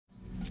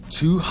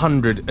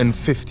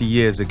250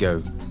 years ago,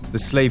 the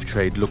slave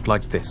trade looked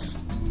like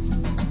this.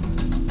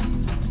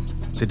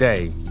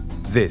 Today,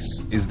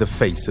 this is the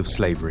face of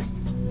slavery.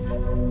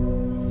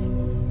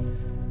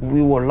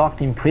 We were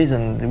locked in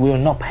prison. We were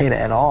not paid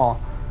at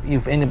all.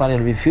 If anybody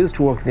refused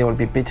to work, they would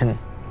be beaten.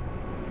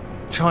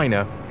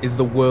 China is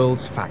the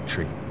world's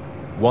factory.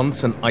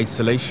 Once an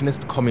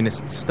isolationist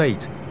communist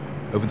state,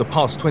 over the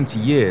past 20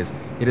 years,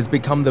 it has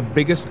become the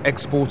biggest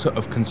exporter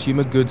of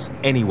consumer goods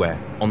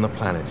anywhere on the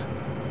planet.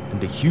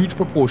 And a huge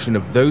proportion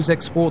of those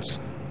exports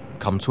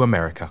come to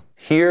America.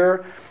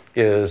 Here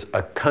is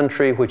a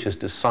country which has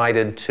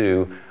decided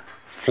to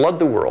flood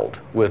the world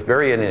with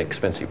very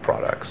inexpensive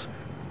products.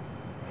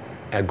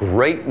 A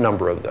great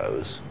number of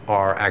those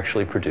are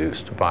actually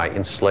produced by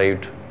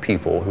enslaved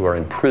people who are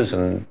in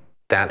prison.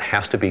 That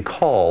has to be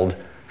called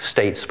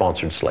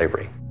state-sponsored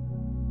slavery.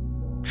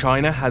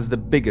 China has the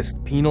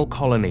biggest penal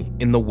colony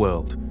in the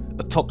world,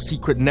 a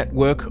top-secret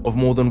network of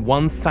more than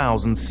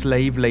 1,000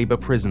 slave labor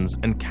prisons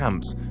and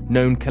camps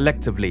known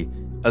collectively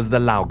as the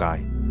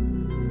Laogai.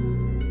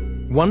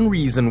 One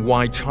reason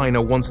why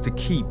China wants to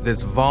keep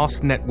this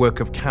vast network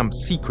of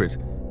camps secret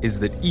is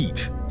that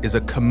each is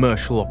a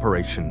commercial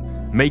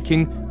operation,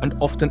 making and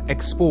often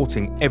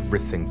exporting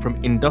everything from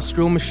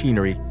industrial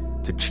machinery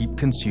to cheap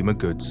consumer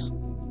goods.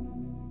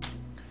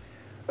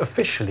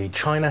 Officially,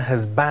 China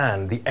has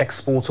banned the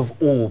export of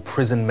all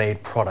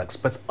prison-made products,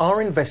 but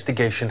our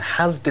investigation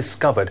has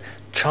discovered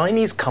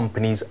Chinese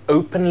companies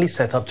openly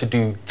set up to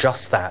do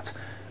just that,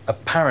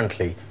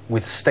 apparently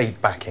with state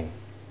backing.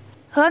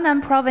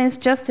 Henan Province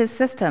Justice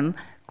System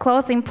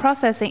Clothing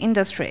Processing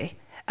Industry,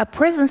 a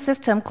prison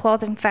system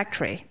clothing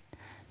factory.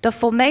 The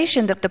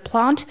formation of the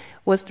plant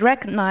was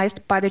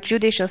recognized by the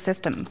judicial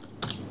system.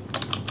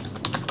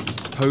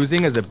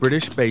 Posing as a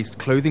British-based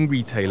clothing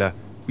retailer,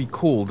 we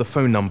call the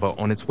phone number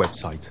on its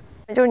website.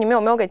 就是你们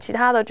有没有给其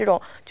他的这种，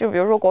就比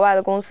如说国外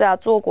的公司啊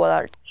做过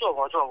的？做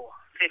过，这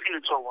肯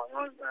定做过。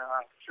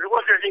如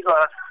果是这个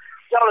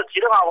要了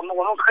急的话，我们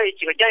可以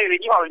几个监狱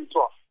一块给你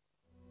做。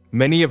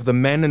 Many of the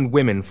men and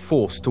women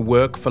forced to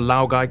work for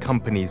Laogai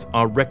companies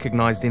are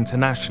recognized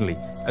internationally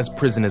as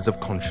prisoners of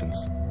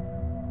conscience.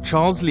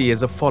 Charles Li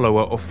is a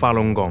follower of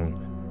Falun Gong,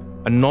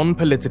 a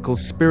non-political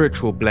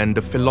spiritual blend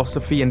of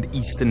philosophy and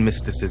Eastern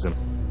mysticism.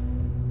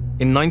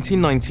 In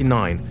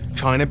 1999,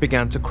 China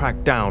began to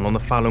crack down on the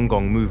Falun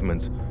Gong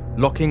movement,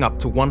 locking up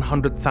to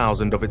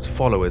 100,000 of its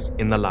followers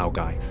in the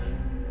Laogai.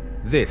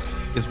 This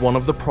is one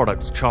of the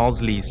products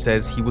Charles Li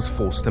says he was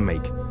forced to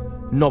make: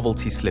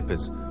 novelty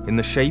slippers in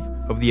the shape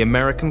of the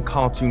American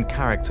cartoon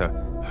character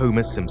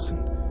Homer Simpson.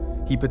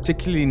 He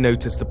particularly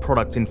noticed the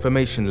product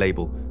information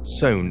label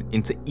sewn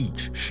into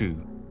each shoe.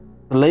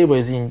 The label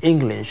is in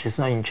English, it's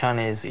not in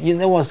Chinese.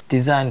 It was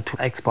designed to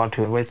export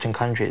to Western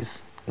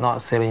countries,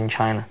 not sell in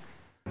China.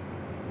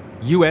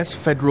 US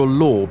federal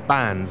law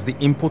bans the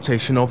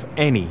importation of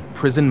any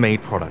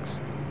prison-made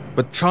products.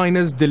 But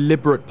China's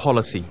deliberate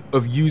policy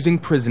of using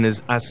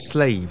prisoners as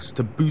slaves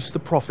to boost the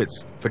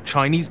profits for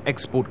Chinese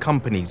export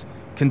companies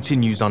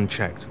continues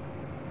unchecked.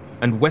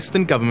 And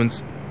Western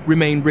governments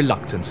remain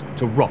reluctant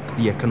to rock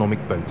the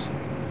economic boat.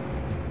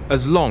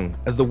 As long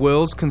as the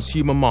world's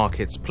consumer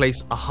markets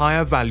place a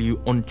higher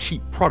value on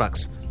cheap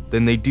products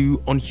than they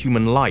do on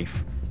human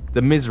life,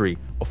 the misery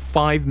of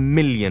 5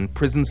 million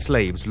prison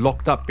slaves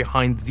locked up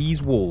behind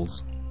these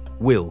walls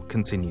will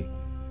continue.